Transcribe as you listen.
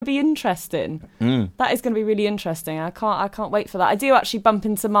be interesting. That is going to be really interesting. I can't wait for that. I do actually bump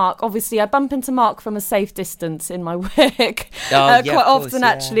into Mark. Obviously, I bump into Mark from a safe distance in my work. Quite often,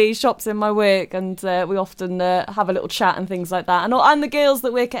 actually, shops in my work, and we often have a little chat and things like that. And the girls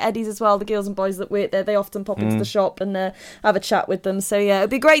that work at Eddie's as well, the girls and boys that work there, they often pop into the shop and have a chat with them. So yeah, it'd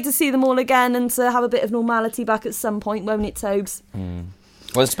be great to see them all again and to have a bit of normality back at some point, won't it, Tobes?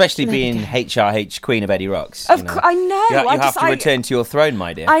 Well, especially being HRH Queen of Eddie Rocks. I know. You have to return to your throne,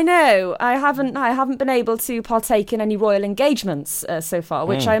 my dear. I know. I haven't been able to partake in any royal engagements so far,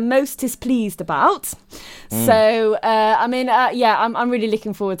 which I am most displeased about. So, I'm really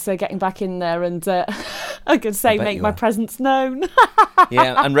looking forward to getting back in there and, I could say, make my presence known.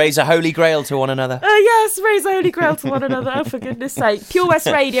 Yeah, and raise a holy grail to one another. Yes, raise a holy grail to one another. Oh, for goodness sake. Pure West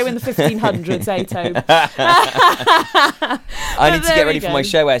Radio in the 1500s, Tobe? I need to get ready for my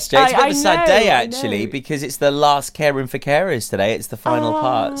show, SJ. It's a bit of a sad day, actually, because it's the last Caring for Carers today. It's the final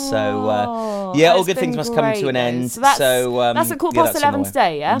part. So, all good things must come to an end. So that's at 11:15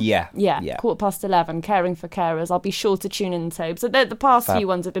 today, yeah? Yeah. 11:15, Caring for Carers. I'll be sure to tune in, Tobe. So the past few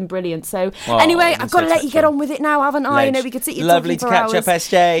ones have been brilliant. So anyway, I've got to let you get on with it now, haven't I? I know we could sit you Lovely talking to for catch hours. up,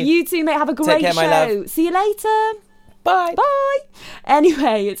 SJ. You too, mate. Have a great care, show. my love. See you later. Bye. Bye.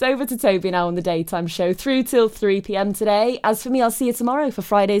 Anyway, it's over to Toby now on the daytime show through till 3 p.m. today. As for me, I'll see you tomorrow for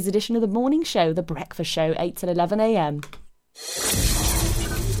Friday's edition of the morning show, The Breakfast Show, 8 till 11 a.m. From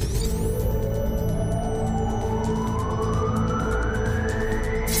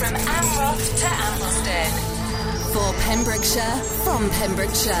Amroth to Ambleston. For Pembrokeshire, from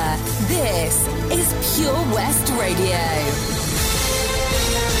Pembrokeshire, this is Pure West Radio.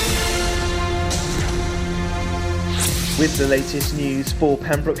 With the latest news for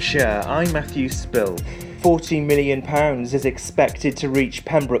Pembrokeshire, I'm Matthew Spill. £40 million is expected to reach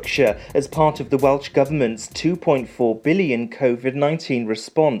Pembrokeshire as part of the Welsh Government's £2.4 billion COVID-19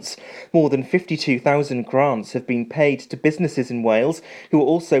 response. More than 52,000 grants have been paid to businesses in Wales who are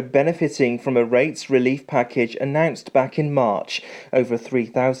also benefiting from a rates relief package announced back in March. Over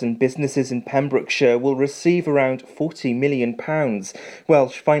 3,000 businesses in Pembrokeshire will receive around £40 million.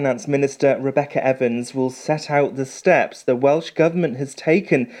 Welsh Finance Minister Rebecca Evans will set out the steps the Welsh Government has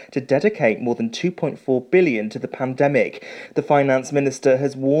taken to dedicate more than £2.4 billion to the pandemic. The Finance Minister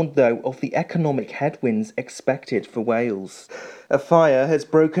has warned, though, of the economic headwinds expected for Wales. A fire has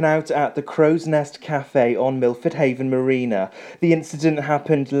broken out at the Crow's Nest Cafe on Milford Haven Marina. The incident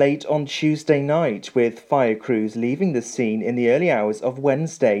happened late on Tuesday night, with fire crews leaving the scene in the early hours of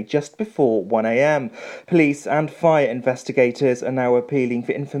Wednesday, just before 1 a.m. Police and fire investigators are now appealing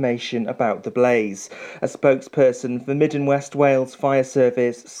for information about the blaze. A spokesperson for Mid and West Wales Fire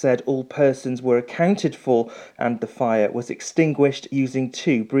Service said all persons were accounted for and the fire was extinguished using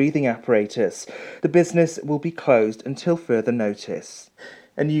 2 breathing apparatus. The business will be closed until further notice.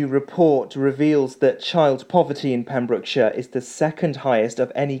 A new report reveals that child poverty in Pembrokeshire is the second highest of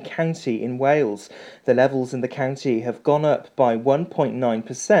any county in Wales. The levels in the county have gone up by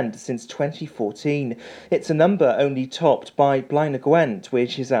 1.9% since 2014. It's a number only topped by Blaenau Gwent,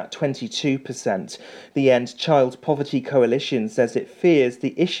 which is at 22%. The End Child Poverty Coalition says it fears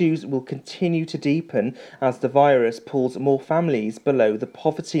the issues will continue to deepen as the virus pulls more families below the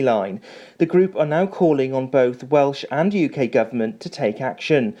poverty line. The group are now calling on both Welsh and UK government to take action.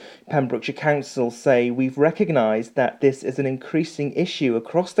 Pembrokeshire Council say we've recognised that this is an increasing issue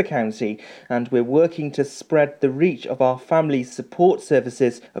across the county and we're working to spread the reach of our family support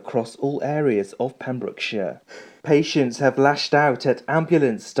services across all areas of Pembrokeshire. Patients have lashed out at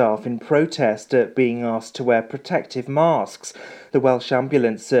ambulance staff in protest at being asked to wear protective masks. The Welsh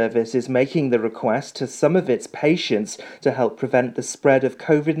Ambulance Service is making the request to some of its patients to help prevent the spread of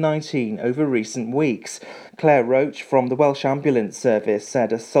COVID-19 over recent weeks. Claire Roach from the Welsh Ambulance Service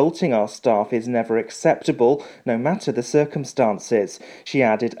said assaulting our staff is never acceptable, no matter the circumstances. She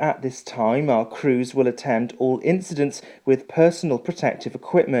added, at this time, our crews will attend all incidents with personal protective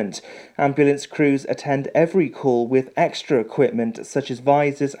equipment. Ambulance crews attend every call with extra equipment such as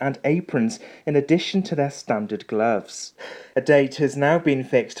visors and aprons in addition to their standard gloves. A date has now been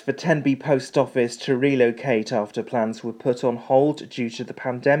fixed for Tenby Post Office to relocate after plans were put on hold due to the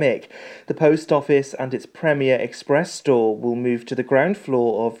pandemic. The post office and its Premier Express store will move to the ground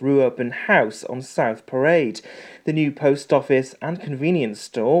floor of Reuben House on South Parade. The new post office and convenience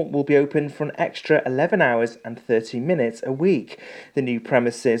store will be open for an extra 11 hours and 30 minutes a week. The new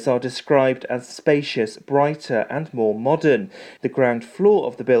premises are described as spacious, brighter and more modern. The ground floor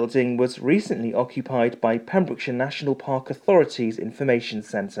of the building was recently occupied by Pembrokeshire National Park Authority Authorities Information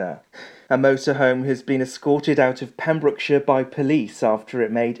Centre. A motorhome has been escorted out of Pembrokeshire by police after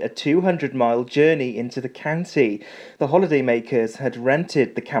it made a 200-mile journey into the county. The holidaymakers had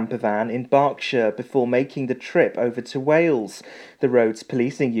rented the camper van in Berkshire before making the trip over to Wales. The Roads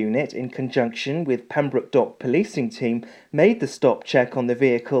Policing Unit, in conjunction with Pembroke Dock Policing Team, made the stop check on the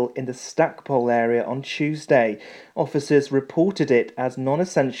vehicle in the Stackpole area on Tuesday. Officers reported it as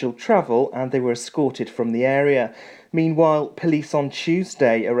non-essential travel and they were escorted from the area. Meanwhile, police on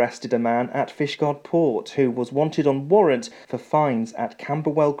Tuesday arrested a man at Fishguard Port who was wanted on warrant for fines at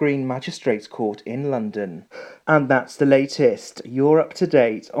Camberwell Green Magistrates Court in London. And that's the latest. You're up to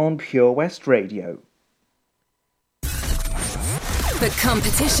date on Pure West Radio. For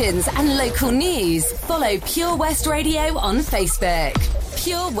competitions and local news, follow Pure West Radio on Facebook.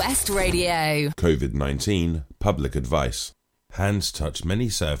 Pure West Radio. COVID-19 public advice. Hands touch many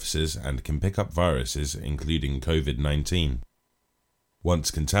surfaces and can pick up viruses, including COVID-19.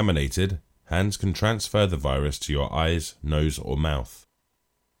 Once contaminated, hands can transfer the virus to your eyes, nose or mouth.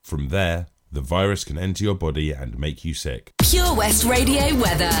 From there, the virus can enter your body and make you sick. Pure West Radio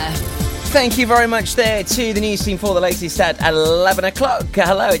weather. Thank you very much there to the news team for the latest at 11 o'clock.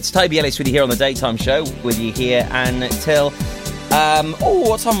 Hello, it's Toby Ellis with you here on the Daytime Show, with you here until...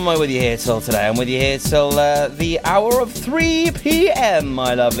 what time am I with you here till today? I'm with you here till the hour of 3 p.m,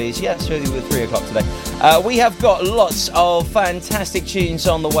 my lovelies. Yes, with you at 3 o'clock today. We have got lots of fantastic tunes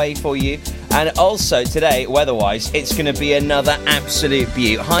on the way for you. And also today, weather-wise, it's going to be another absolute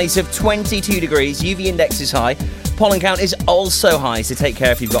beaut. Highs of 22 degrees, UV index is high. Pollen count is also high, so take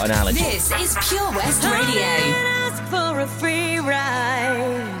care if you've got an allergy. This is Pure West Radio. I didn't ask for a free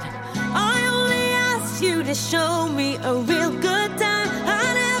ride. I only asked you to show me a real good time.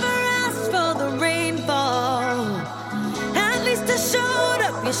 I never asked for the rainfall. At least I showed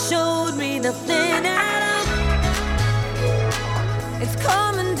up. You showed me nothing at all. It's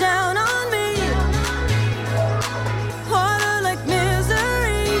coming down on me. Harder like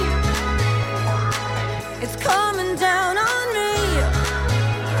misery. It's coming down on me.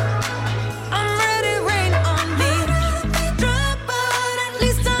 I'm ready, rain on me. Drop, but at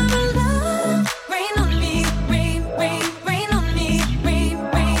least I'm alive. Rain on me, rain, rain, rain on me, rain,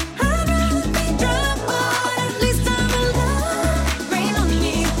 rain. I'd rather be drop, but at least I'm alive. Rain on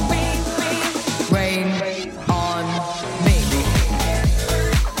me, rain, rain, rain on me.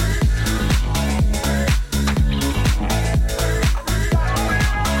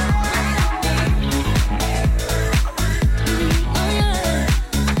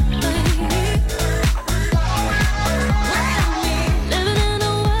 Living in a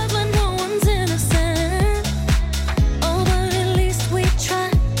world where no one's innocent. Oh, but at least we try.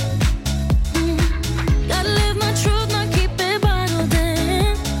 Gotta live my truth, not keep it bottled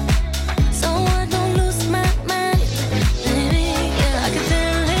in. So I don't lose my mind. Yeah, I can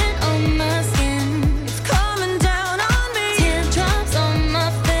feel it on my skin. It's coming down on me. Teardrops on my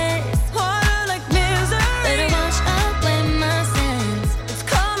face. Harder like misery. Let it wash away my sins. It's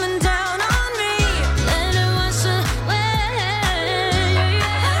coming down on me. Let it wash away.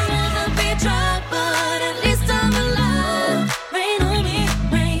 I'd rather be dry, but at least I'm alive. Rain on me,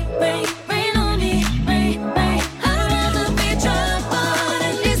 rain, rain, rain on me, rain, rain. I'd rather be dry, but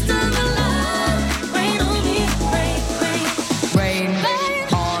at least I'm alive. Rain on me, rain, rain, rain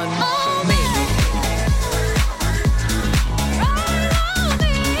on me.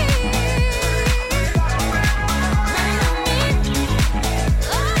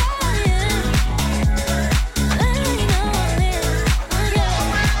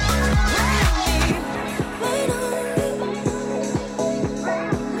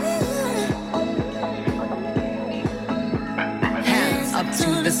 Hands up to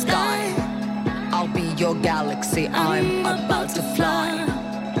the sky. I'll be your galaxy. I'm about to fly.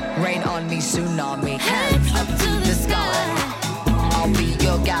 Rain on me, tsunami. Hands up to the sky. I'll be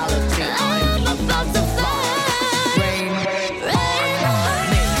your galaxy. I'm about to fly. Rain on me. Rain on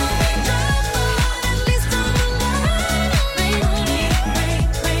me.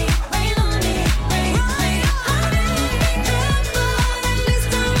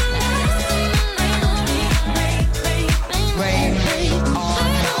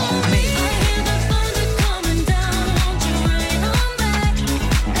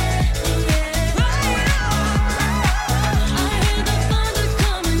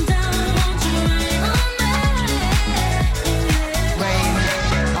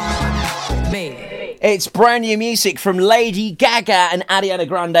 It's brand new music from Lady Gaga and Ariana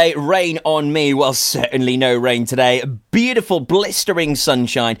Grande, Rain on Me. Well, certainly no rain today. Beautiful, blistering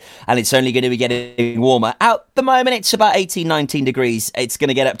sunshine, and it's only going to be getting warmer. Out the moment, it's about 18, 19 degrees. It's going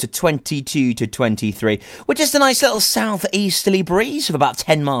to get up to 22 to 23, with just a nice little southeasterly breeze of about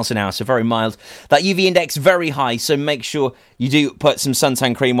 10 miles an hour, so very mild. That UV index very high, so make sure you do put some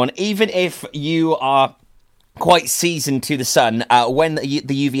suntan cream on, even if you are quite seasoned to the sun. When the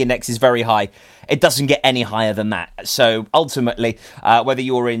UV index is very high, it doesn't get any higher than that. So ultimately, whether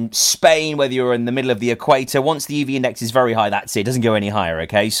you're in Spain, whether you're in the middle of the equator, once the UV index is very high, that's it. It doesn't go any higher,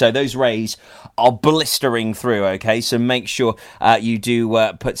 okay? So those rays are blistering through, okay? So make sure you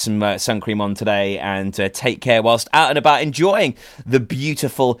do put some sun cream on today, and take care whilst out and about enjoying the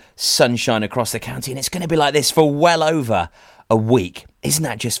beautiful sunshine across the county. And it's going to be like this for well over a week. Isn't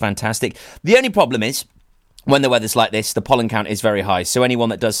that just fantastic? The only problem is, when the weather's like this, the pollen count is very high. So anyone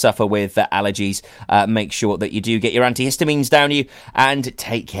that does suffer with allergies, make sure that you do get your antihistamines down you and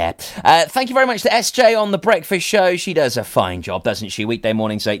take care. Thank you very much to SJ on The Breakfast Show. She does a fine job, doesn't she? Weekday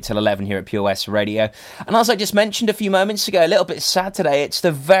mornings 8 till 11 here at Pure West Radio. And as I just mentioned a few moments ago, a little bit sad today, it's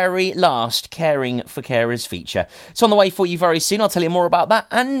the very last Caring for Carers feature. It's on the way for you very soon. I'll tell you more about that,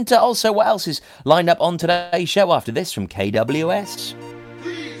 and also what else is lined up on today's show after this from KWS.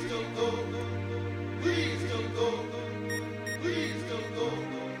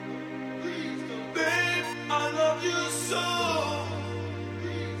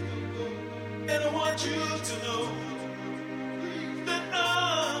 And I want you to know that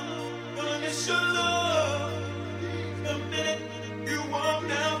I'm gonna miss your love the minute you walk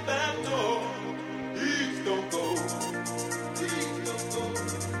out that door. Please don't go. Please don't go.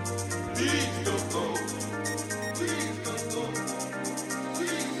 Please don't go. Please don't go.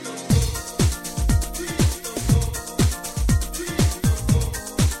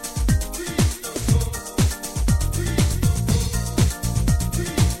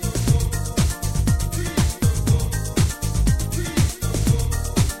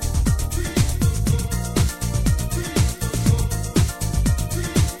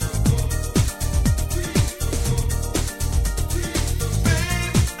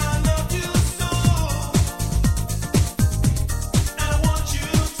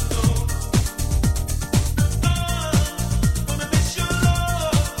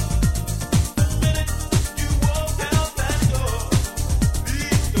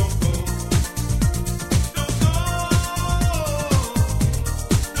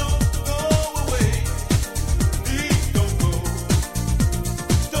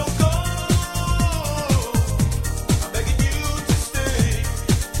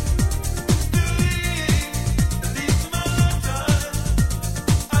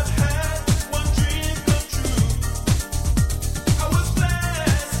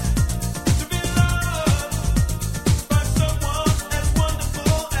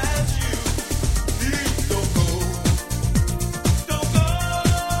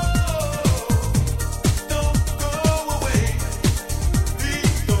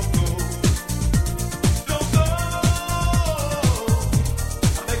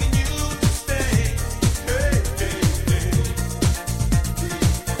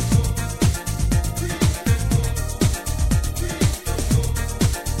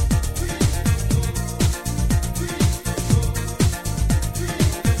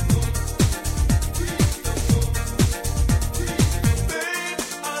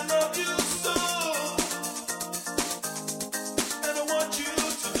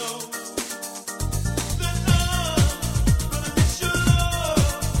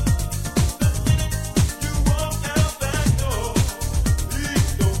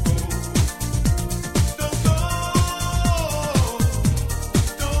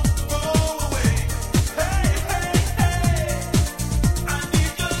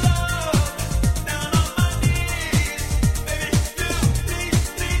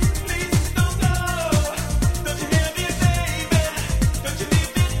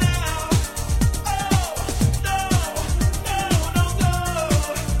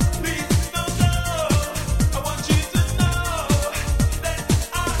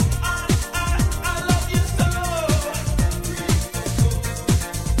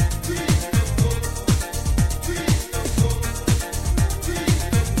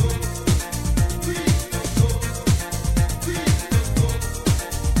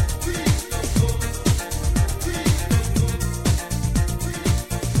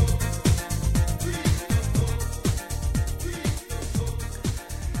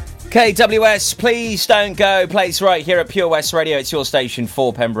 KWS, please don't go. Plays right here at Pure West Radio. It's your station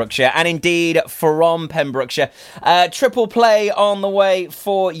for Pembrokeshire, and indeed from Pembrokeshire. Triple play on the way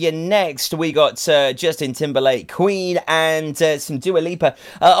for you next. We got Justin Timberlake, Queen, and some Dua Lipa.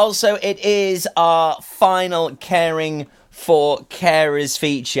 Also, it is our final Caring for Carers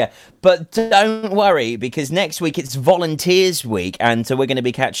feature. But don't worry, because next week it's Volunteers Week, and we're going to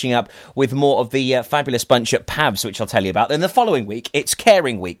be catching up with more of the fabulous bunch at PABS, which I'll tell you about. Then the following week, it's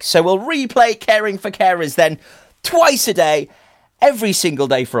Caring Week. So we'll replay Caring for Carers then twice a day, every single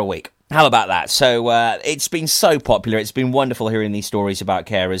day for a week. How about that? So it's been so popular. It's been wonderful hearing these stories about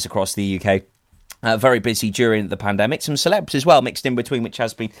carers across the UK. Very busy during the pandemic. Some celebs as well mixed in between, which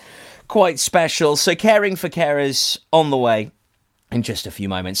has been quite special. So Caring for Carers on the way in just a few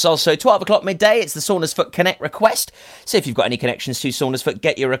moments. Also, 12 o'clock midday, it's the Saundersfoot Connect request. So if you've got any connections to Saundersfoot,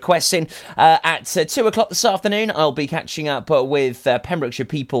 get your requests in. At 2 o'clock this afternoon, I'll be catching up with Pembrokeshire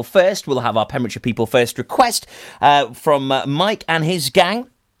People First. We'll have our Pembrokeshire People First request from Mike and his gang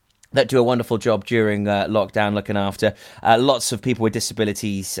that do a wonderful job during lockdown, looking after lots of people with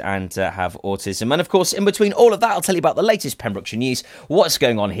disabilities and have autism. And of course, in between all of that, I'll tell you about the latest Pembrokeshire news, what's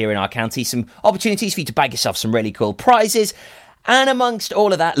going on here in our county, some opportunities for you to bag yourself some really cool prizes. And amongst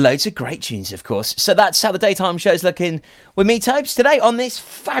all of that, loads of great tunes, of course. So that's how the daytime show's looking with me, Tobes, today on this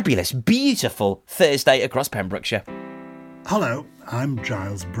fabulous, beautiful Thursday across Pembrokeshire. Hello, I'm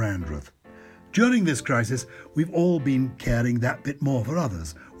Giles Brandreth. During this crisis, we've all been caring that bit more for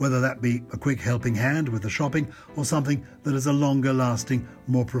others, whether that be a quick helping hand with the shopping or something that has a longer lasting,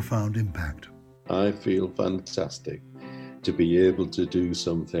 more profound impact. I feel fantastic to be able to do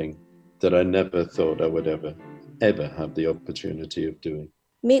something that I never thought I would ever have the opportunity of doing.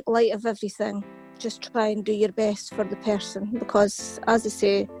 Make light of everything. Just try and do your best for the person, because, as I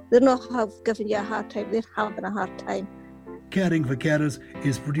say, they're not giving you a hard time, they're having a hard time. Caring for Carers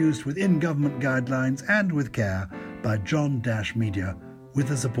is produced within government guidelines and with care by John Dash Media, with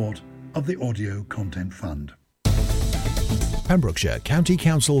the support of the Audio Content Fund. Pembrokeshire County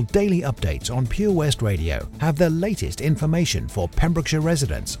Council daily updates on Pure West Radio have the latest information for Pembrokeshire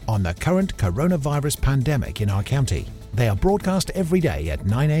residents on the current coronavirus pandemic in our county. They are broadcast every day at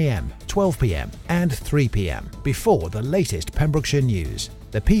 9am, 12pm and 3pm before the latest Pembrokeshire news.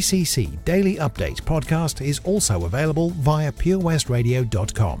 The PCC Daily Update podcast is also available via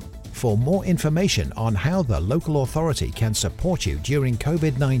purewestradio.com. For more information on how the local authority can support you during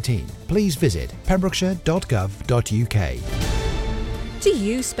COVID-19, please visit pembrokeshire.gov.uk. Do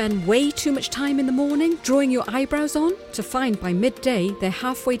you spend way too much time in the morning drawing your eyebrows on to find by midday they're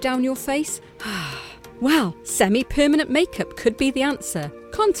halfway down your face? Well, semi-permanent makeup could be the answer.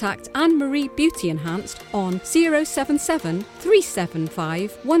 Contact Anne-Marie Beauty Enhanced on 077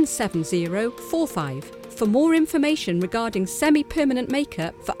 375 17045 for more information regarding semi-permanent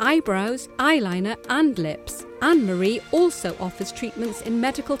makeup for eyebrows, eyeliner and lips. Anne-Marie also offers treatments in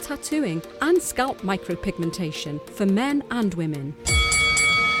medical tattooing and scalp micropigmentation for men and women.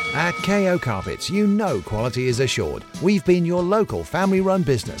 At KO Carpets, you know quality is assured. We've been your local family-run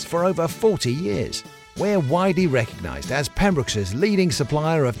business for over 40 years. We're widely recognised as Pembrokeshire's leading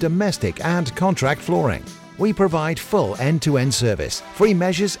supplier of domestic and contract flooring. We provide full end-to-end service, free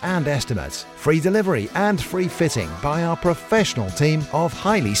measures and estimates, free delivery and free fitting by our professional team of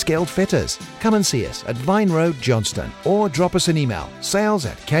highly skilled fitters. Come and see us at Vine Road, Johnston, or drop us an email,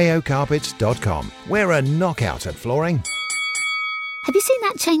 sales@kocarpets.com. We're a knockout at flooring. Have you seen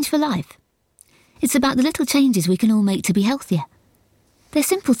that Change for Life? It's about the little changes we can all make to be healthier. They're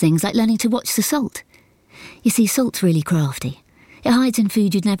simple things like learning to watch the salt. You see, salt's really crafty. It hides in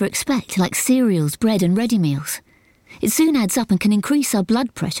food you'd never expect, like cereals, bread and ready meals. It soon adds up and can increase our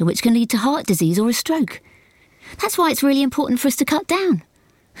blood pressure, which can lead to heart disease or a stroke. That's why it's really important for us to cut down.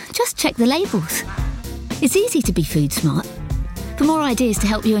 Just check the labels. It's easy to be food smart. For more ideas to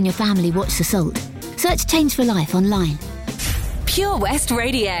help you and your family watch the salt, search Change for Life online. Pure West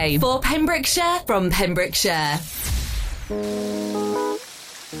Radio for Pembrokeshire from Pembrokeshire.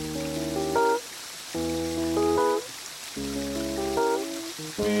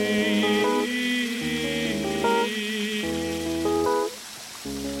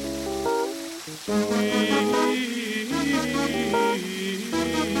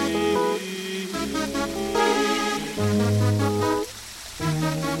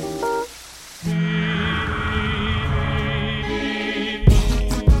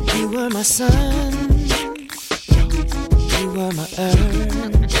 You were my sun, you were my earth.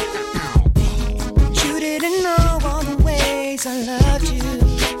 You didn't know all the ways I loved you,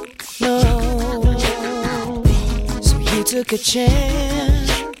 no. So you took a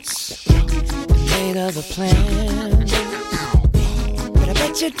chance and made other plans, but I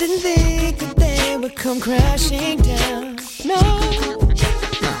bet Bet you didn't think that they would come crashing down. No.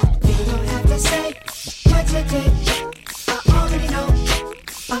 You don't have to say what you did. I already know.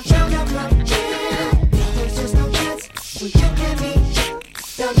 I found out from you. There's just no chance when you and me.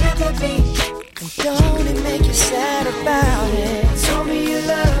 There'll never be. And don't it make you sad about it? Told me you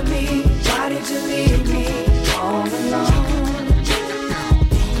love me. Why did you leave me all alone?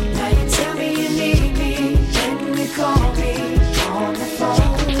 Now you tell me you need me. When you call me on the phone.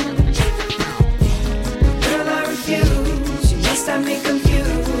 Girl, I refuse. You must have me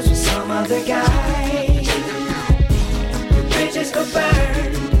confused with some other guy. Your bridges go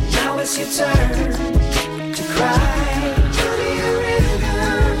burn. Now it's your turn to cry. Tell me a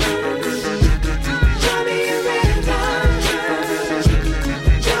rhythm. Tell me a rhythm.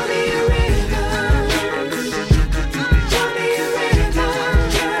 Tell me a rhythm. Tell me a rhythm.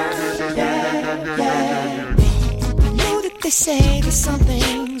 Yeah, yeah. I know that they say that some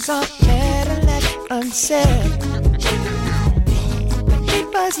things are better left unsaid. But it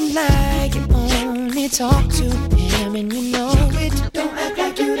wasn't like you only talk to him and you know it. Don't act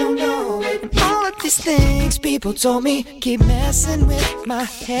like you don't know it. And all of these things people told me keep messing with my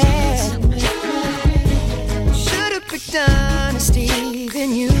head. Should've picked honesty,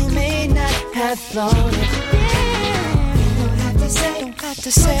 then you may not have thought it. Don't have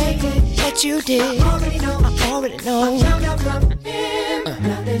to say what you did. I already know. I found out from him.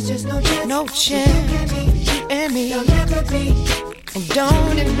 Now there's just no chance. No chance. You and me. There'll never be. And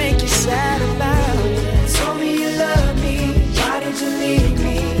don't it make you sad about it? Told me you love me. Why did you leave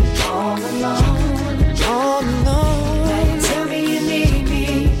me all alone? All alone. Now you tell me you need me.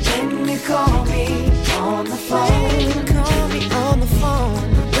 Then you call me on the phone. Call me on the phone.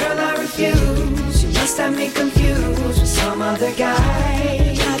 Girl, I refuse. You must have me confused with some other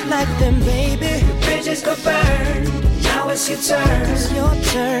guy. Not like them, baby. The bridges go burn. Now it's your turn. It's your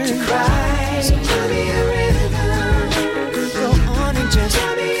turn to cry. So tell me a rhythm. Go on and just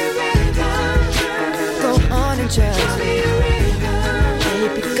tell me a rhythm. Go on and just tell me a rhythm.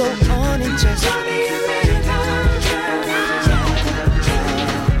 Baby, go on and just tell me a rhythm.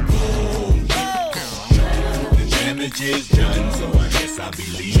 The damage is done, so I guess I'll be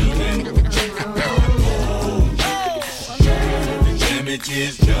leaving. The damage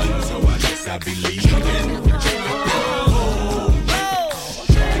is done, so I guess I'll be leaving.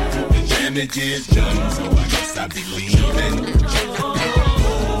 The damage is done, so I guess I'll be leaving.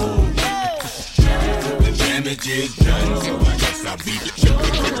 The damage is done, so I guess I'll be leaving.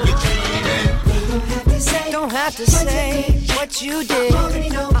 Don't have to say what you did. I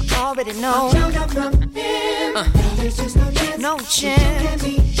already know. There's just no chance.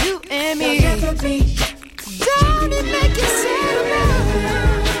 You and me. Don't it make you sad about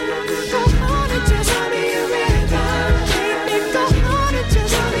it? Go on and just tell me a rhythm. Baby, go on and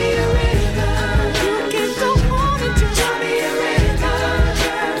just tell me a rhythm. You can go on and just tell me a rhythm.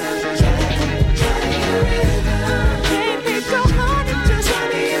 Tell me a rhythm. Baby, go on and just tell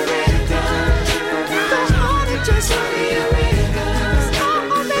me a rhythm. Go on and just tell me a rhythm.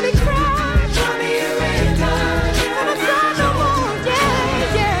 Oh, baby, cry. Tell me a rhythm. Gonna cry no more.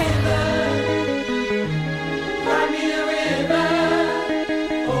 Yeah, yeah. Cry me a river,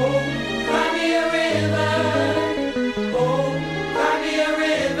 oh, cry me a river, oh, cry me a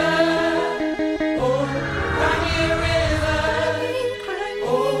river, oh, cry me a river,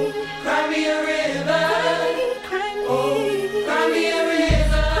 oh, cry me a river, oh, cry me a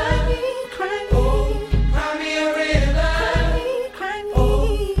river, oh, cry me a river,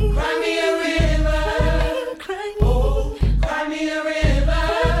 oh, cry me a river,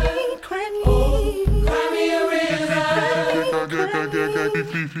 oh, cry me a river.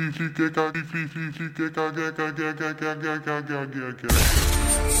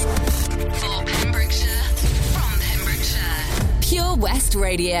 For Pembrokeshire, from Pembrokeshire. Pure West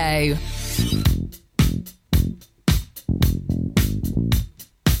Radio.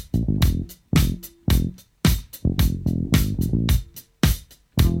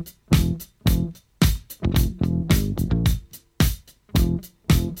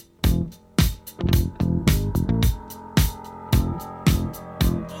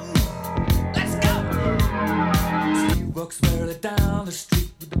 Walks barely down the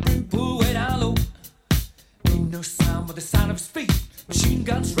street with the brim pulled way down low. Ain't no sound but the sound of his feet. Machine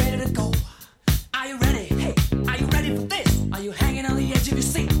guns ready to go. Are you ready? Hey, are you ready for this? Are you hanging on the edge of your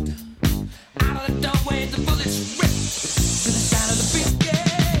seat? Out of the doorway, the bullets rip to the sound of the beat. Yeah.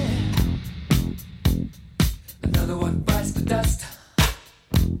 Another one bites the dust.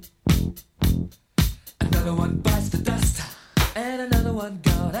 Another one bites the dust. And another one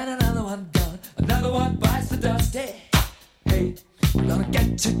gone. And another one gone. Another one bites the dust. Hey. Hey, Gonna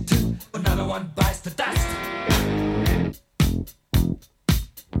get to two, another one bites the dust.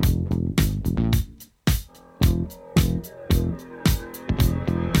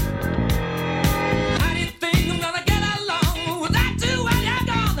 How do you think I'm gonna get along without you when you're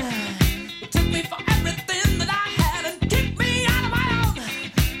gone? You took me for everything that I had and kicked me out of my own.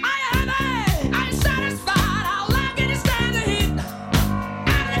 Are you happy? Are you satisfied? How long can you stand the heat?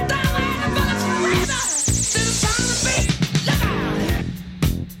 Out of the time when the bullets rain, still the sound of the beat. Look out!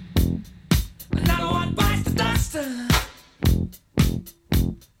 Another one bites the dust.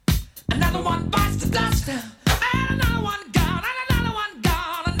 Another one bites the dust. And another one gone. And another one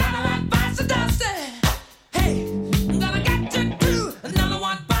gone. Another one bites the dust. Hey, I'm gonna get you too. Another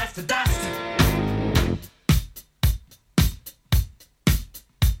one bites the dust.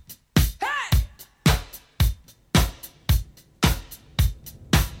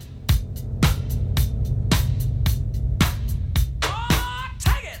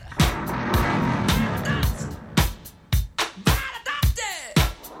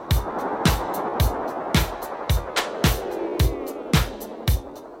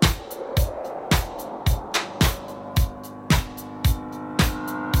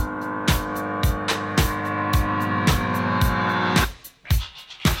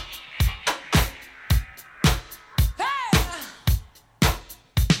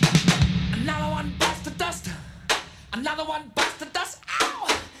 Another one bites the dust. Another one bites the dust. Ow!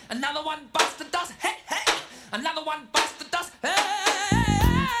 Another one bites the dust. Hey, hey! Another one bites the dust. Hey!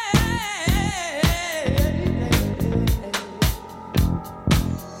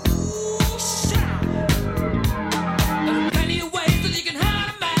 Ooh, shout! There are plenty of ways that you can hurt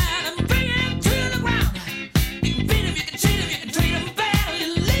a man and bring him to the ground. You can beat him, you can cheat him, you can treat him bad, you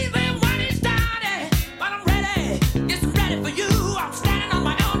leave him when he's down. But I'm ready, yes, I'm ready for you. I'm standing on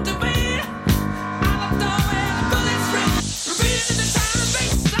my own to be.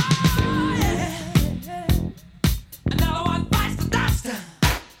 Another one bites the dust.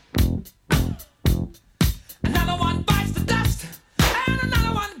 Another one bites the dust. And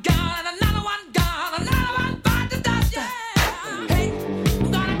another one gone. Another one gone. Another one bites the dust. Hey,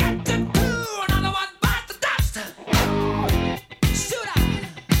 I'm gonna get to two. Another one bites the dust. Shoot out.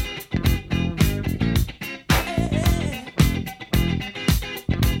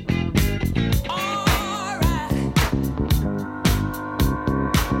 All right.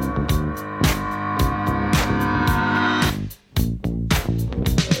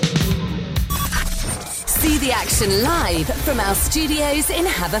 See the action live from our studios in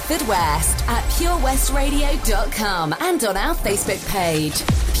Haverfordwest at purewestradio.com and on our Facebook page,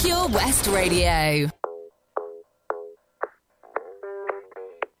 Pure West Radio.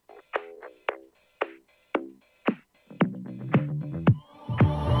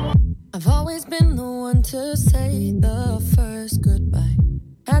 I've always been the one to say the first goodbye.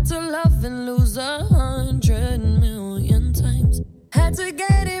 Had to love and lose 100 million times. Had to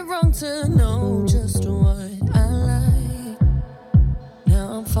get it wrong to know just what I like.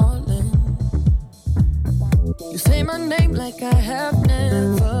 Now I'm falling. You say my name like I have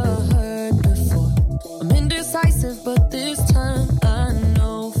never heard before. I'm indecisive, but this time I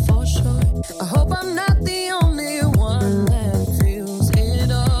know for sure. I hope I'm not the only one that feels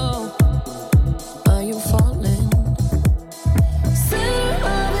it all. Are you falling? Center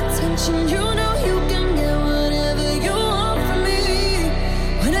of attention, you know you can get whatever you want from me.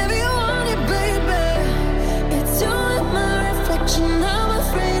 Whenever you want it, baby. It's you and my reflection. I'm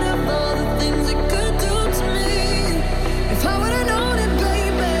afraid of all the things it could do to me. If I would've known it,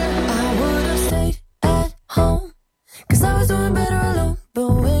 baby, I would've stayed at home. 'Cause I was doing better alone. But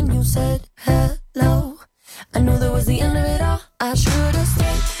when you said hello, I knew that was the end of it all. I should've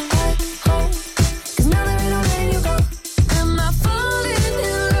stayed at home. 'Cause now there ain't no letting you go. Am I falling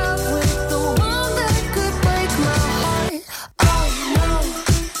in love with the one that could break my heart? Oh no,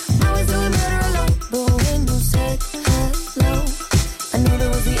 I was doing better alone. But when you said hello, I knew that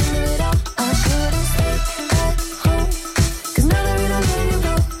was the end of it all. I should've stayed at home. 'Cause now there ain't no letting you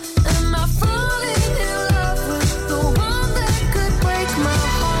go. Am I falling in love with the one that could break my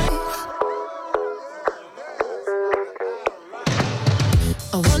heart?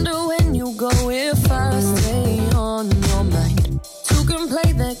 I wonder when you go if I stay on your mind. Two can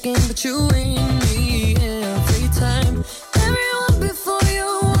play that game, but you win me every time. Everyone before you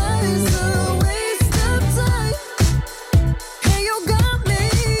was a waste of time. Hey, you got me.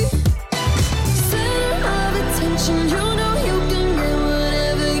 Center of attention, you know you can get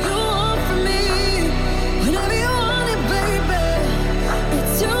whatever you want from me. Whenever you want it, baby.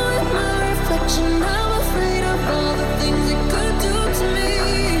 It's you and my reflection. I'm afraid of all the things it could do to me.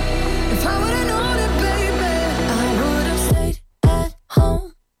 If I would've known it, baby, I would've stayed at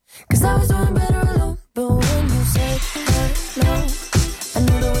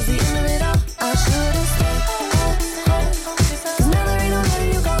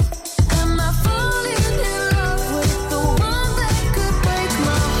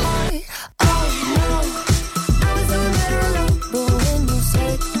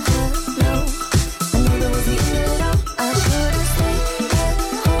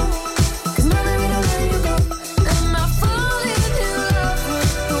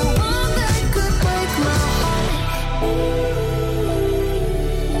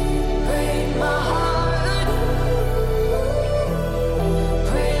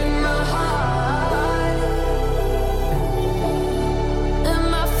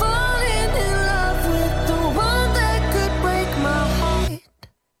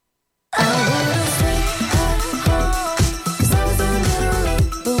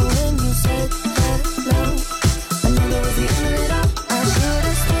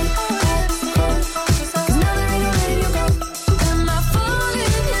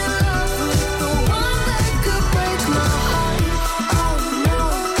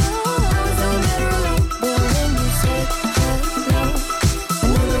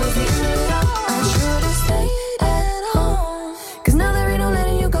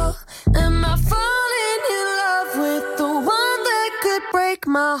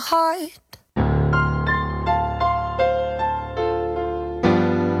my heart.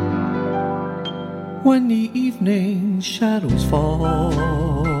 When the evening shadows fall.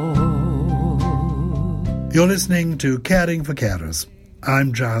 You're listening to Caring for Carers.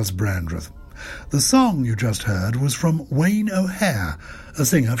 I'm Giles Brandreth. The song you just heard was from Wayne O'Hare, a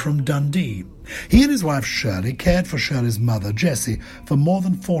singer from Dundee. He and his wife Shirley cared for Shirley's mother, Jessie, for more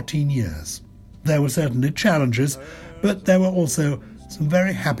than 14 years. There were certainly challenges, but there were also some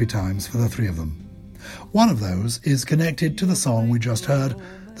very happy times for the three of them. One of those is connected to the song we just heard,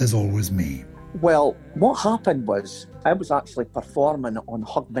 There's Always Me. Well, what happened was I was actually performing on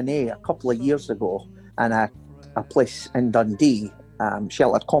Hogmanay a couple of years ago in a place in Dundee,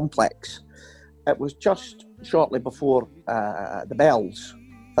 sheltered complex. It was just shortly before the bells.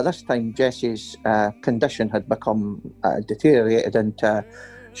 By this time, Jessie's condition had become deteriorated and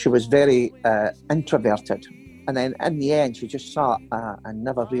she was very introverted. And then in the end, she just sat and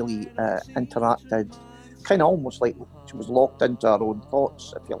never really interacted, kind of almost like she was locked into her own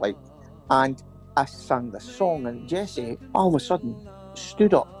thoughts, if you like. And I sang this song, and Jessie all of a sudden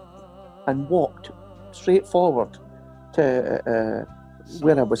stood up and walked straight forward to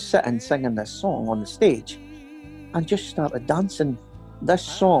where I was sitting singing this song on the stage and just started dancing. This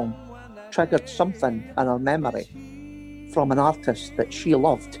song triggered something in her memory from an artist that she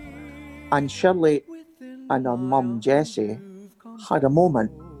loved. And Shirley and her mum Jessie had a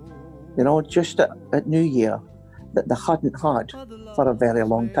moment, you know, just at New Year that they hadn't had for a very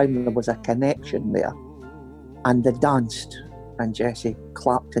long time. There was a connection there. And they danced, and Jessie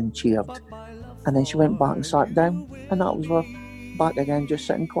clapped and cheered. And then she went back and sat down, and that was her back again, just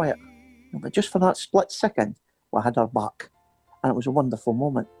sitting quiet. But just for that split second, we had her back. And it was a wonderful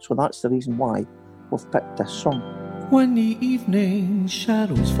moment. So that's the reason why we've picked this song. When the evening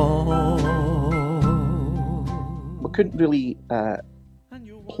shadows fall. We couldn't really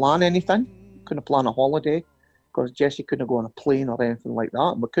plan anything. Couldn't plan a holiday because Jessie couldn't go on a plane or anything like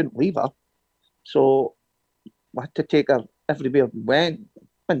that, and we couldn't leave her. So we had to take her everywhere we went.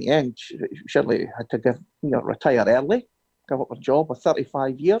 In the end, Shirley had to retire early, give up her job with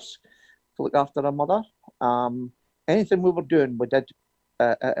 35 years to look after her mother. Anything we were doing, we did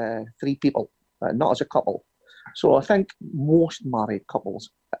three people, not as a couple. So I think most married couples,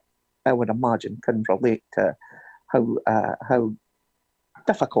 I would imagine, can relate to how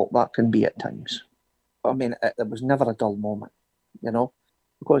difficult that can be at times. I mean, it was never a dull moment, you know,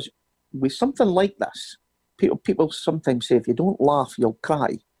 because with something like this, people sometimes say if you don't laugh, you'll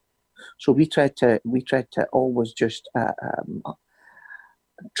cry. So we tried to always just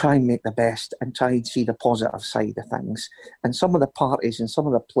try and make the best and try and see the positive side of things. And some of the parties and some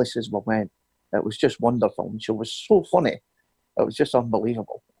of the places we went, it was just wonderful. And she was so funny. It was just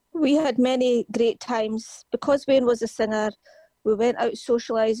unbelievable. We had many great times. Because Wayne was a singer, we went out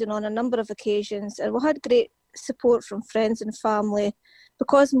socialising on a number of occasions, and we had great support from friends and family.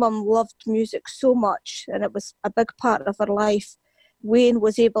 Because Mum loved music so much and it was a big part of her life, Wayne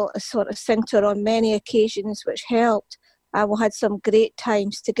was able to sort of sing to her on many occasions, which helped. And we had some great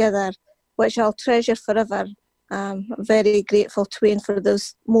times together, which I'll treasure forever. I'm very grateful to Wayne for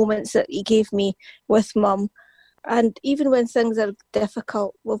those moments that he gave me with Mum. And even when things are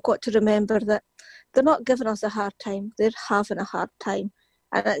difficult, we've got to remember that they're not giving us a hard time, they're having a hard time.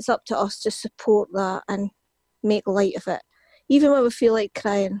 And it's up to us to support that and make light of it. Even when we feel like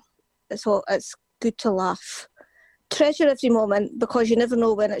crying, it's good to laugh. Treasure every moment, because you never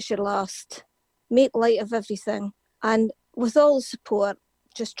know when it's your last. Make light of everything. And with all the support,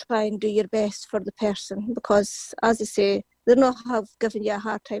 just try and do your best for the person, because, as I say, they're not giving you a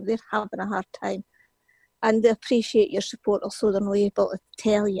hard time, they're having a hard time. And they appreciate your support, also they're not able to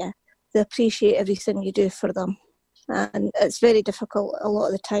tell you. They appreciate everything you do for them. And it's very difficult a lot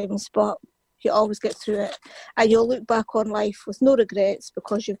of the times, but you always get through it. And you'll look back on life with no regrets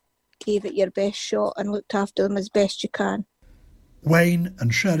because you gave it your best shot and looked after them as best you can. Wayne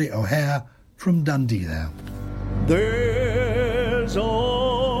and Shirley O'Hare from Dundee there. There's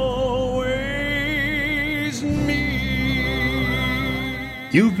always me.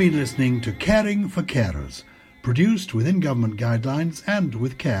 You've been listening to Caring for Carers, produced within government guidelines and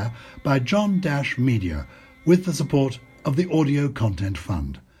with care by John Dash Media, with the support of the Audio Content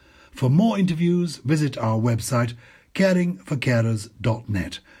Fund. For more interviews, visit our website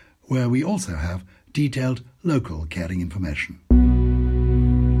caringforcarers.net, where we also have detailed local caring information.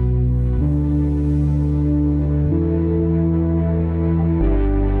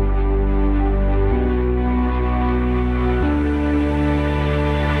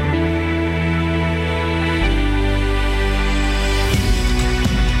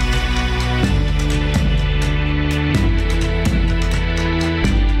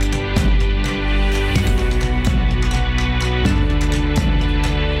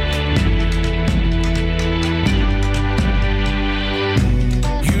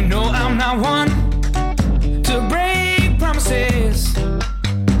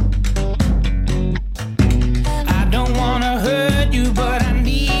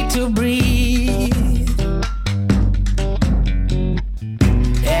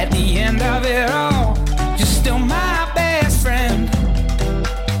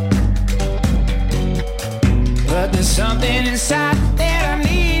 something inside that I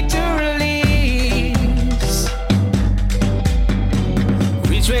need to release.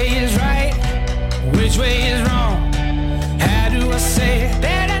 Which way is right? Which way is wrong? How do I say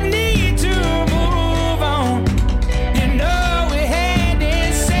that I need to move on? You know we had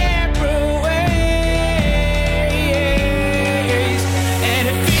in separate ways, and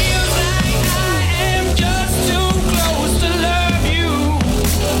it feels like I am just too close to love you.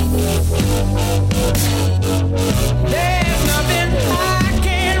 There's nothing I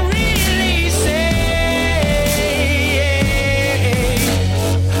can really say.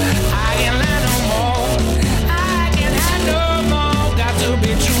 I can't lie no more. I can't hide no more. Got to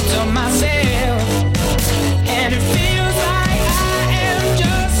be true to myself. And it feels like I am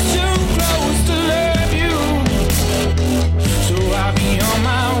just too close to love you. So I'll be on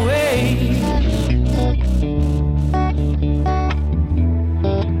my way.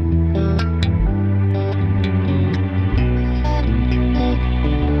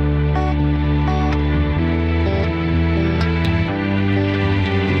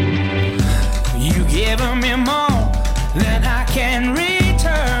 You giving me more than I can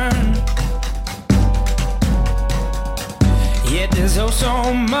return. Yet there's oh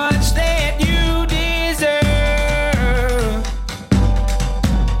so much that you deserve.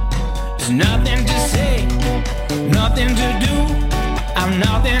 There's nothing to say, nothing to do. I'm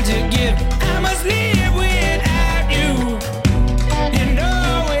nothing to give. I must live without you. You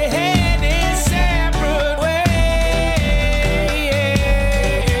know we had in separate ways,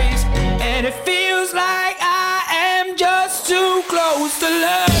 and it feels like I am just too close to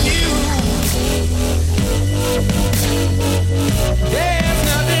love you. There's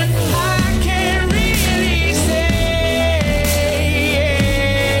nothing I can really say.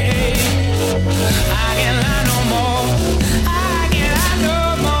 I can't lie no more. I can't lie no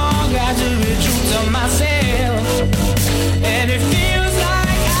more. Got to be true to myself. And it feels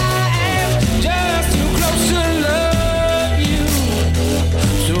like I am just too close to love you.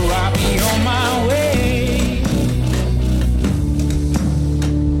 So I'll be on my way.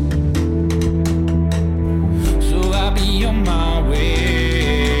 So I'll be on my way.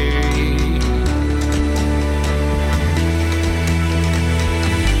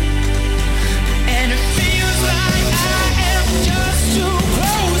 And it feels like I am just too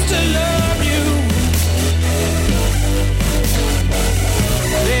close to love you.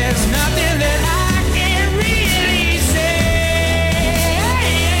 There's nothing that I can really say.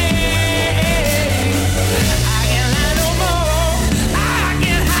 I can't lie no more. I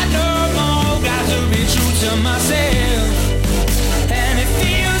can't hide no more. Got to be true to myself. And it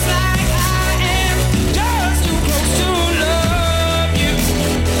feels like I am just too close to love you.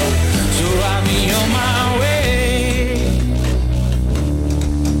 So I'll be on my way.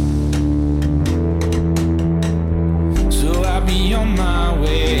 So I'll be on my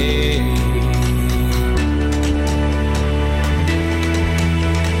way.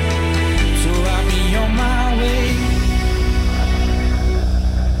 So I'll be on my way.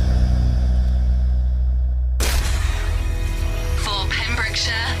 For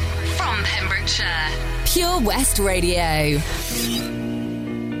Pembrokeshire, from Pembrokeshire. Pure West Radio.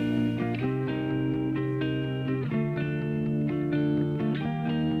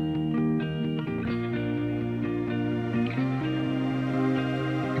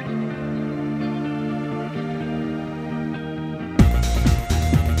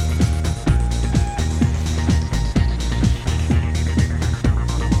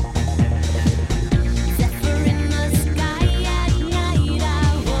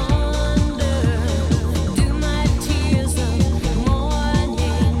 Do my tears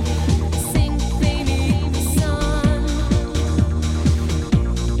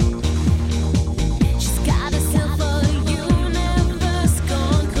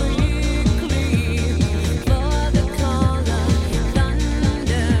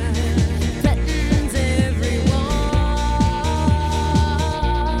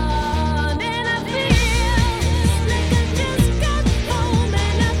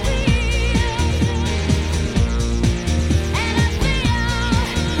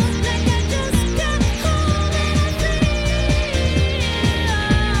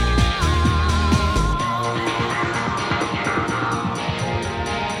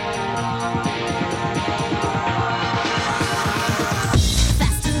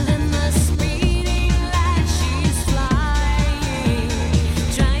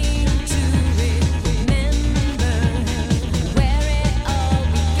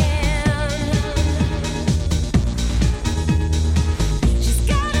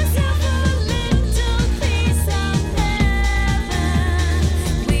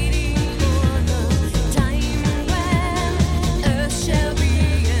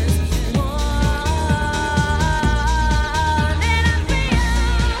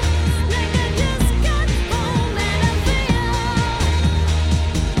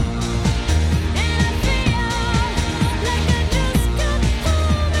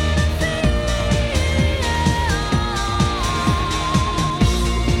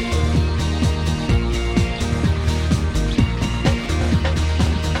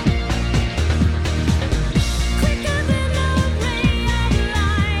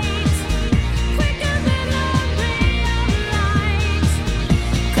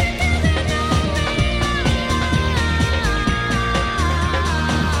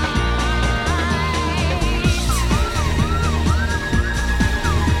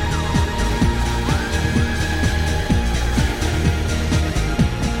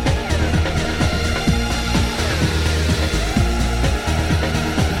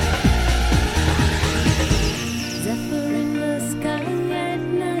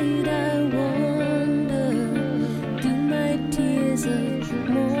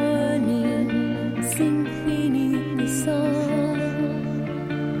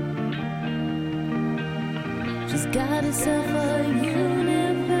got itself a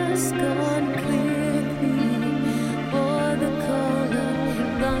universe gone quickly, for the call of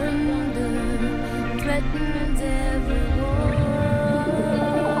thunder threatens everyone.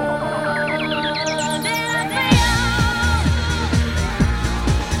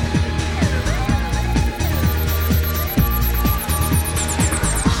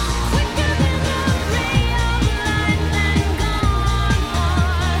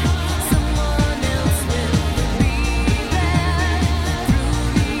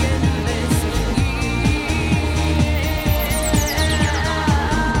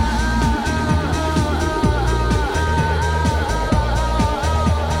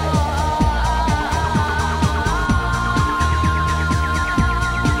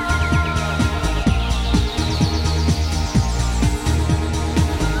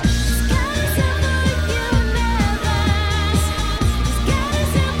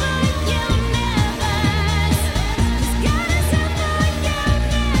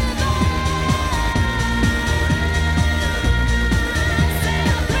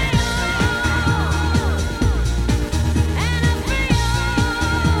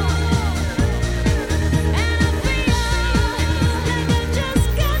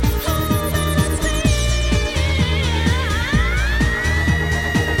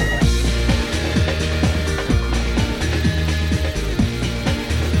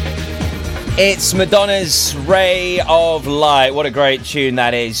 It's Madonna's Ray of Light. What a great tune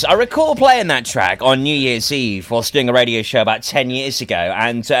that is. I recall playing that track on New Year's Eve whilst doing a radio show about 10 years ago.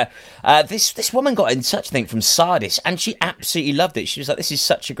 And this woman got in touch, I think, from Sardis, and she absolutely loved it. She was like, this is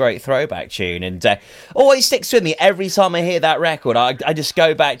such a great throwback tune. And always sticks with me every time I hear that record. I just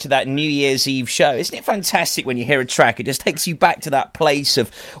go back to that New Year's Eve show. Isn't it fantastic when you hear a track? It just takes you back to that place of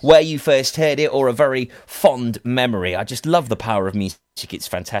where you first heard it, or a very fond memory. I just love the power of music. It's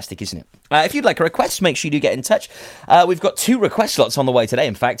fantastic, isn't it? If you'd like a request, make sure you do get in touch. We've got 2 request slots on the way today,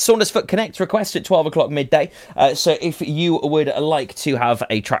 in fact. Saundersfoot Connect request at 12 o'clock midday. So if you would like to have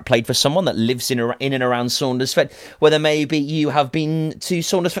a track played for someone that lives in and around Saundersfoot, whether maybe you have been to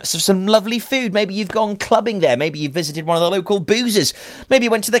Saundersfoot for some lovely food, maybe you've gone clubbing there, maybe you visited one of the local boozers, maybe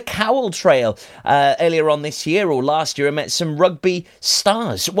you went to the Cowell Trail earlier on this year or last year and met some rugby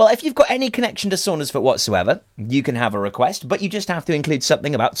stars. Well, if you've got any connection to Saundersfoot whatsoever, you can have a request, but you just have to include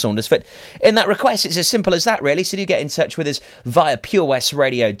something about Saundersfoot in that request. It's as simple as that, really. So do get in touch with us via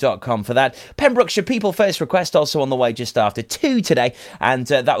purewestradio.com for that. Pembrokeshire People First request also on the way just after 2 today, and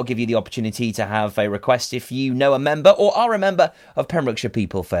that will give you the opportunity to have a request if you know a member or are a member of Pembrokeshire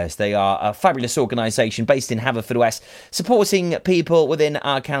People First. They are a fabulous organisation based in Haverfordwest, supporting people within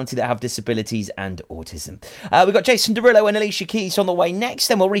our county that have disabilities and autism. We've got Jason Derulo and Alicia Keys on the way next.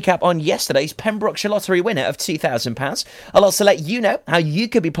 Then we'll recap on yesterday's Pembrokeshire Lottery winner of £2,000. I'll also let you know how you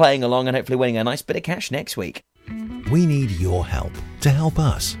could be playing along and hopefully winning a nice bit of cash next week. We need your help to help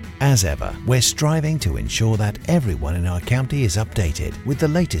us. As ever, we're striving to ensure that everyone in our county is updated with the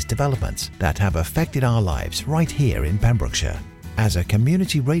latest developments that have affected our lives right here in Pembrokeshire. As a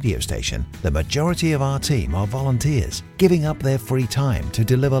community radio station, the majority of our team are volunteers, giving up their free time to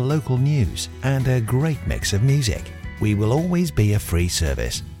deliver local news and a great mix of music. We will always be a free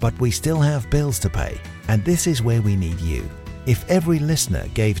service, but we still have bills to pay, and this is where we need you. If every listener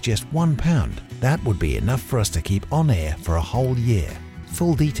gave just £1, that would be enough for us to keep on air for a whole year.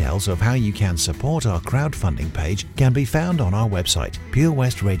 Full details of how you can support our crowdfunding page can be found on our website,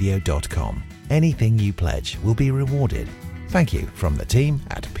 purewestradio.com. Anything you pledge will be rewarded. Thank you from the team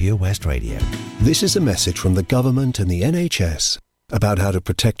at Pure West Radio. This is a message from the government and the NHS about how to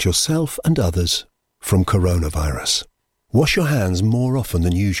protect yourself and others from coronavirus. Wash your hands more often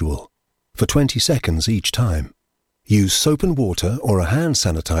than usual, for 20 seconds each time. Use soap and water or a hand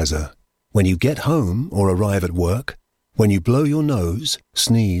sanitizer when you get home or arrive at work, when you blow your nose,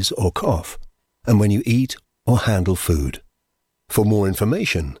 sneeze or cough, and when you eat or handle food. For more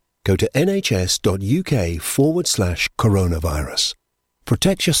information, go to nhs.uk/coronavirus.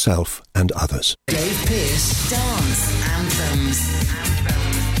 Protect yourself and others. Dave Pearce Dance Anthems.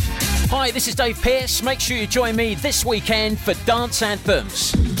 Hi, this is Dave Pearce. Make sure you join me this weekend for Dance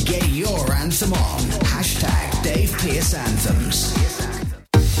Anthems. Get your anthem on. #Dave Pearce Anthems.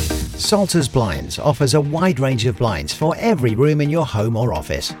 Salters Blinds offers a wide range of blinds for every room in your home or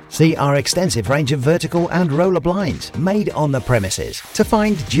office. See our extensive range of vertical and roller blinds made on the premises to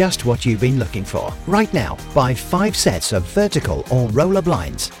find just what you've been looking for. Right now, buy 5 sets of vertical or roller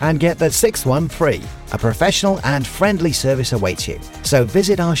blinds and get the 6th one free. A professional and friendly service awaits you. So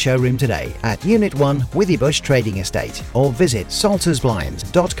visit our showroom today at Unit 1, Withybush Trading Estate, or visit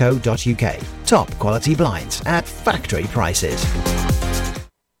saltersblinds.co.uk. Top quality blinds at factory prices.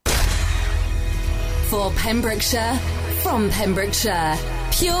 For Pembrokeshire, from Pembrokeshire,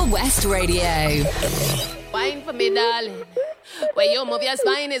 Pure West Radio. Wine for me, darling. Where you move your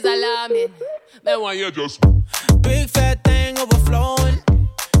spine is alarming. Then why you just big fat thing overflowing.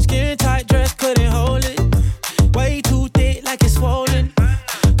 Skin tight dress couldn't hold it. Way too thick like it's swollen.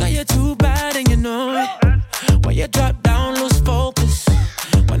 Got you too bad and you know it. When you drop down, lose focus.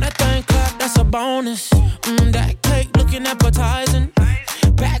 When that thing clap, that's a bonus. That cake looking appetizing.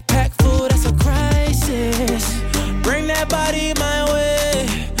 Backpack food, that's a crisis. Bring that body my way.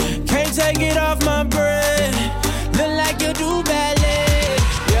 Can't take it off my bread. Look like you do ballet.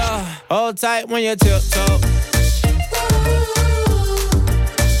 Yeah, hold tight when you tiptoe.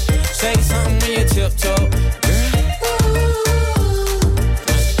 Say something when you tiptoe.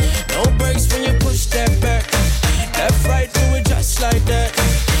 No brakes when you push that back. Left, right, do it just like that.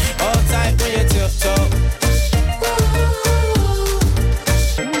 Hold tight when you tiptoe.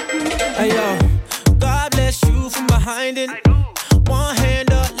 Hey yo, God bless you from behind it. One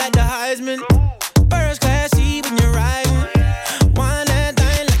hand up like the Heisman. First class seat when you're riding. Wine that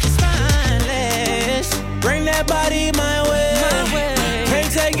thing like it's spineless. Bring that body my way.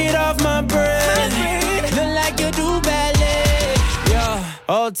 Can't take it off my breath. Look like you do ballet. Yeah,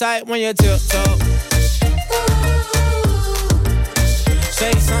 hold tight when you tiptoe.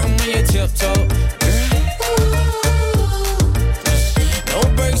 Say something when you tiptoe. No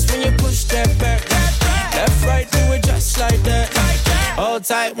brakes when you push that back. Left, right, do it just like that. Hold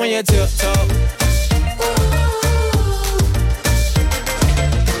tight when you tiptoe.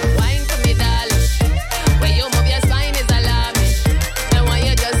 wine for me, darling. Where you move your spine is alarming. Then why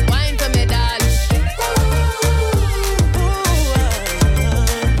you just wine for me, darling.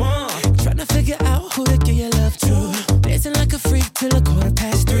 Tryna figure out who to give your love to. Dancing like a freak till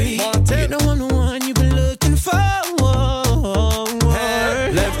 3:15. You know I'm the one you've been looking for.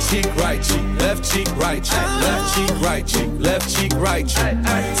 Left cheek, right cheek, left cheek, right cheek, left cheek, right cheek, left cheek, right cheek.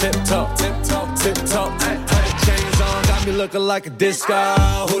 Tip top, tip top, tip top. Chains on, got me looking like a disco.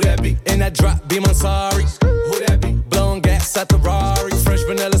 Who that be? In that drop, be my sorry. Who that be? Blowing gas at the Rari. Fresh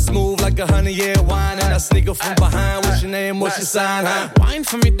vanilla smooth like a 100-year wine. And I sneak up from behind. What's your name? What's your sign? Huh? Wine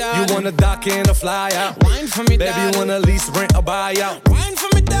for me, darling. You wanna dock in or fly out? Wine for me, baby, darling. you wanna lease, rent, or buy out? Wine for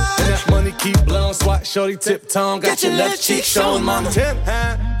me, darling. And that money keep blowing, swat, shorty, tip tongue. Got your left cheek showing, mama. Tip,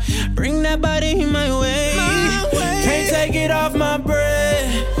 huh? Bring that body my way. Can't take it off my breath.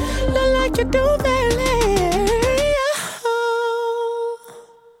 Look like you do ballet.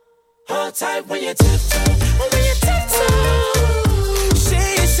 Hold tight when you tiptoe. When you tiptoe.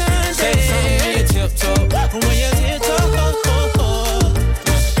 Say something when you tiptoe. When you tiptoe.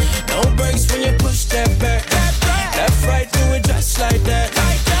 No brakes when you push that back. Left, right, do it just like that.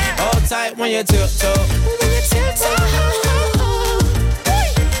 Hold tight when you tiptoe. When you tiptoe.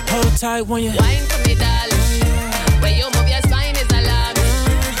 Hold tight when you wine for me, darling. Where you move your spine is alarming.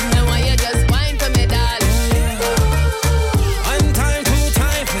 Then why you just wine for me, darling. One time, two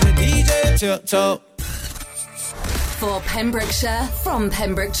time for the DJ tiptoe. For Pembrokeshire, from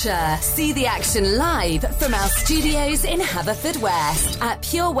Pembrokeshire. See the action live from our studios in Haverfordwest at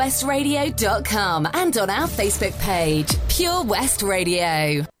purewestradio.com and on our Facebook page, Pure West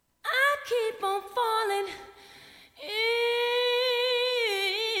Radio. I keep on falling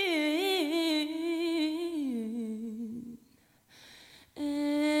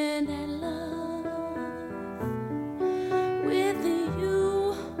in, and I love with you.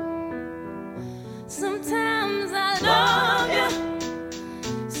 Sometimes I love you,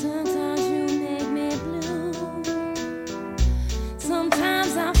 sometimes you make me blue.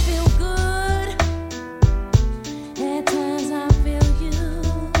 Sometimes I feel good, at times I feel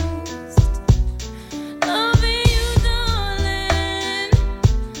used.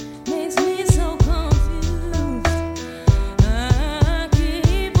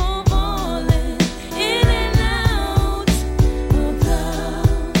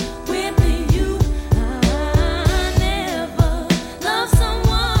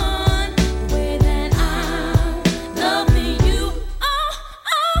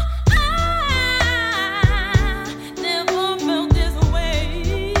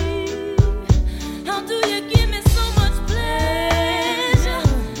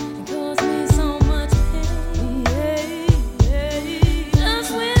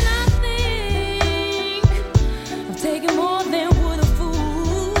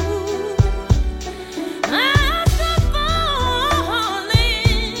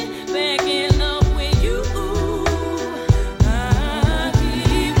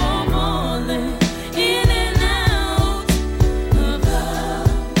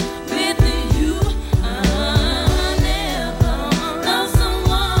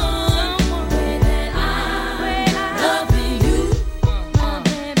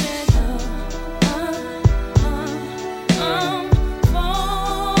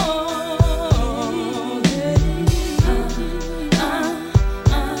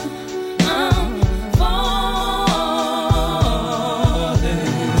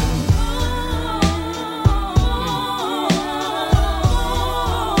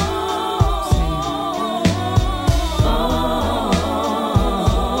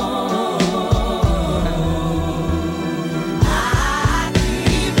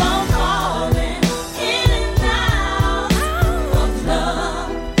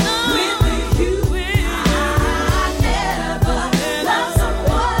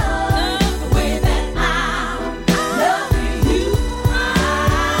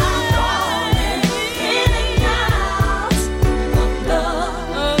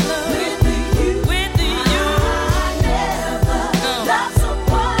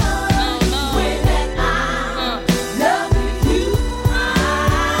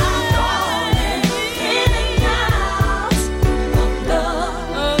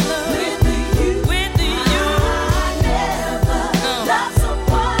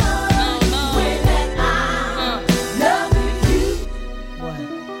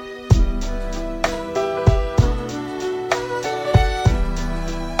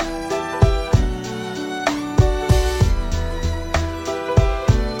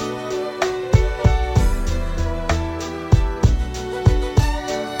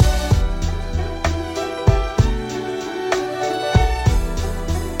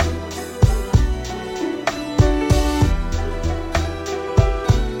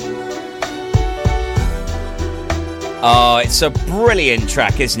 Oh, it's a brilliant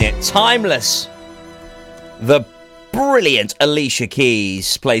track, isn't it? Timeless. The brilliant Alicia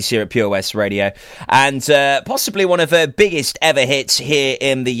Keys plays here at Pure West Radio, and possibly one of her biggest ever hits here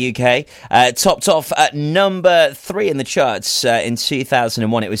in the UK. Topped off at number 3 in the charts in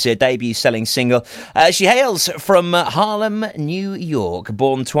 2001. It was her debut selling single. She hails from Harlem, New York,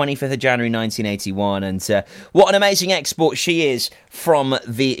 born 25th of January 1981, and what an amazing export she is from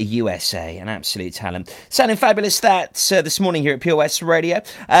the USA. An absolute talent. Sounding fabulous that this morning here at Pure West Radio.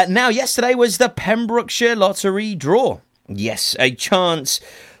 Now, yesterday was the Pembrokeshire Lottery draw. Yes, a chance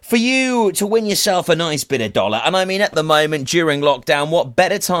for you to win yourself a nice bit of dollar. And I mean, at the moment, during lockdown, what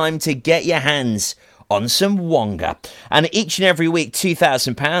better time to get your hands on some Wonga? And each and every week,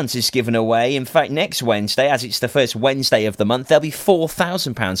 £2,000 is given away. In fact, next Wednesday, as it's the first Wednesday of the month, there'll be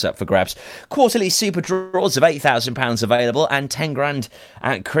 £4,000 up for grabs. Quarterly super draws of £8,000 available, and 10 grand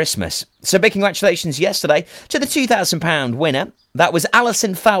at Christmas. So big congratulations yesterday to the £2,000 winner. That was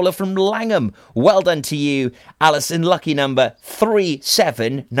Alison Fowler from Langham. Well done to you, Alison. Lucky number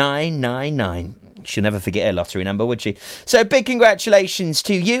 37999. She'll never forget her lottery number, would she? So big congratulations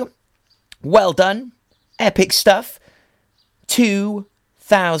to you. Well done. Epic stuff.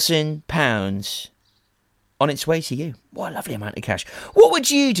 £2,000 on its way to you. What a lovely amount of cash. What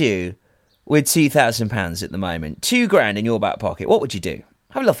would you do with £2,000 at the moment? 2 grand in your back pocket. What would you do?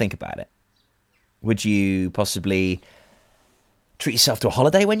 Have a little think about it. Would you possibly treat yourself to a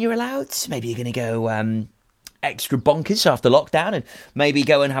holiday when you're allowed? Maybe you're going to go extra bonkers after lockdown and maybe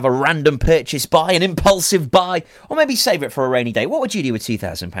go and have a random purchase buy, an impulsive buy, or maybe save it for a rainy day. What would you do with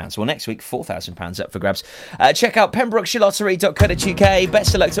 £2,000? Well, next week, £4,000 up for grabs. Check out pembrokeshirelottery.co.uk.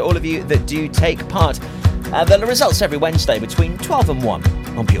 Best of luck to all of you that do take part. The results every Wednesday between 12 and 1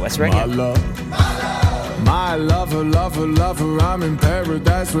 on Pure West Radio. My love. My lover, lover, lover, I'm in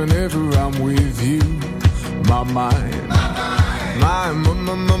paradise whenever I'm with you. My mind. My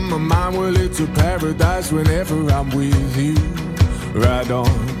mind, well, it's a paradise whenever I'm with you. Ride on.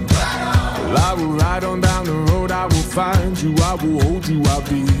 Well, I will ride on down the road, I will find you, I will hold you, I'll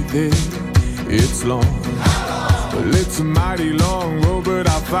be there. It's long. Well, it's a mighty long road, but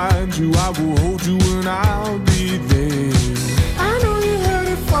I'll find you, I will hold you, and I'll be there. I know you heard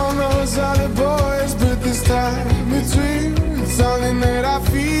it from those other boys, but this time it's real. It's something that I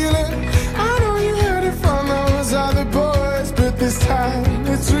feel it. I know you heard it from those other boys, but this time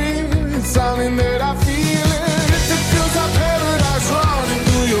it's real. It's something that I feel it. If it feels like paradise running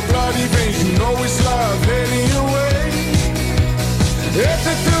through your bloody veins, you know it's love heading your way. If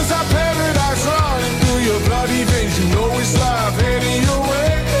it feels like paradise running through your bloody veins, you know it's love heading your way.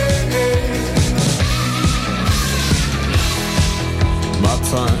 My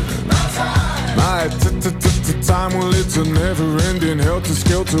time, my time, well, it's a never-ending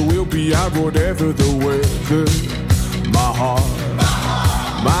helter-skelter. We'll be out whatever the weather. My heart,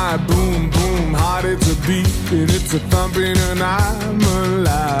 my boom, boom, heart, it's a beat, and it's a thumping, and I'm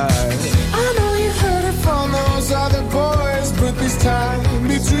alive. I know you heard it from those other boys, but this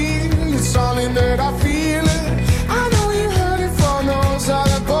time it's real, it's something that I feel it. I know you heard it from those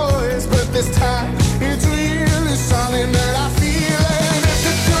other boys, but this time it's real, it's something that I feel it. If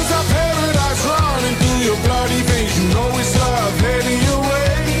it feels like paradise running through your bloody veins, you know it's love heading your way.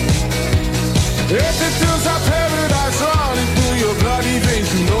 If it feels like paradise running through your bloody veins,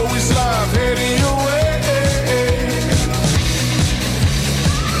 you know it's love heading your way.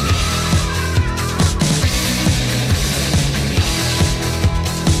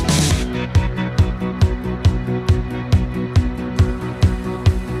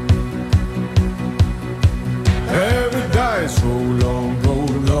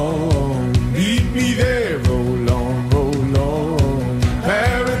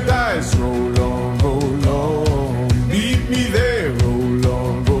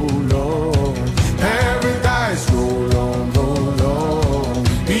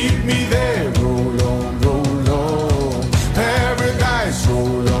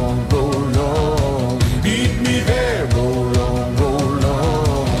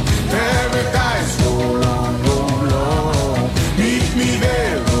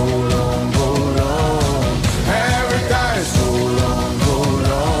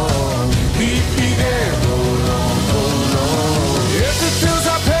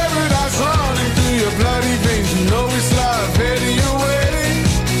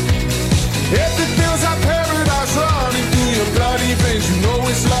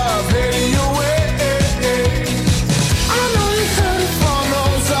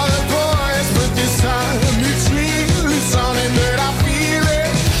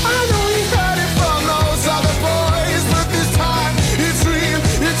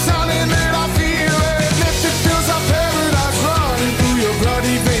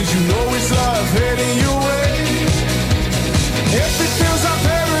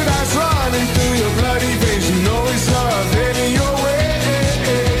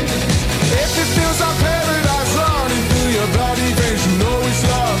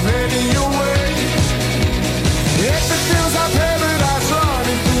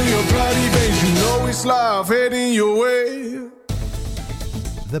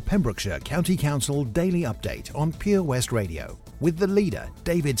 the Pembrokeshire County Council Daily Update on Pure West Radio with the leader,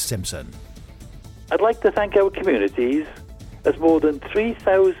 David Simpson. I'd like to thank our communities as more than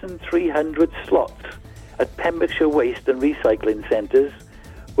 3,300 slots at Pembrokeshire Waste and Recycling Centres